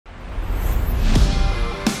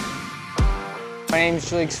My name is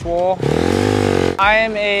Jalek Swoll. I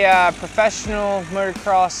am a professional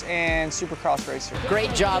motocross and supercross racer.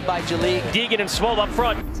 Great job by Jalek. Deegan and Swoll up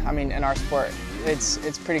front. I mean, in our sport,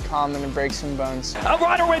 it's pretty common to break some bones. A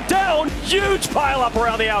rider went down. Huge pile up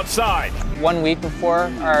around the outside. 1 week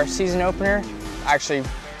before our season opener, I actually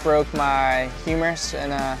broke my humerus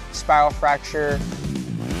and a spiral fracture.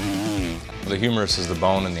 The humerus is the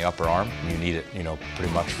bone in the upper arm. You need it,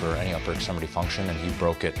 pretty much for any upper extremity function, and he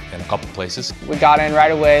broke it in a couple places. We got in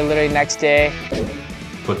right away, literally next day.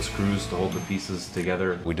 Put screws to hold the pieces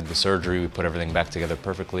together. We did the surgery, we put everything back together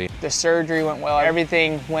perfectly. The surgery went well,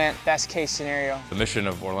 everything went best case scenario. The mission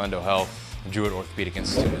of Orlando Health, Jewett Orthopedic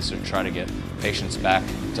Institute, is to try to get patients back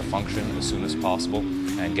to function as soon as possible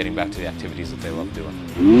and getting back to the activities that they love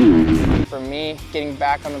doing. For me, getting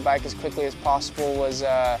back on the bike as quickly as possible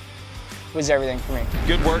was everything for me.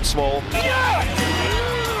 Good work, Swoll. Yeah!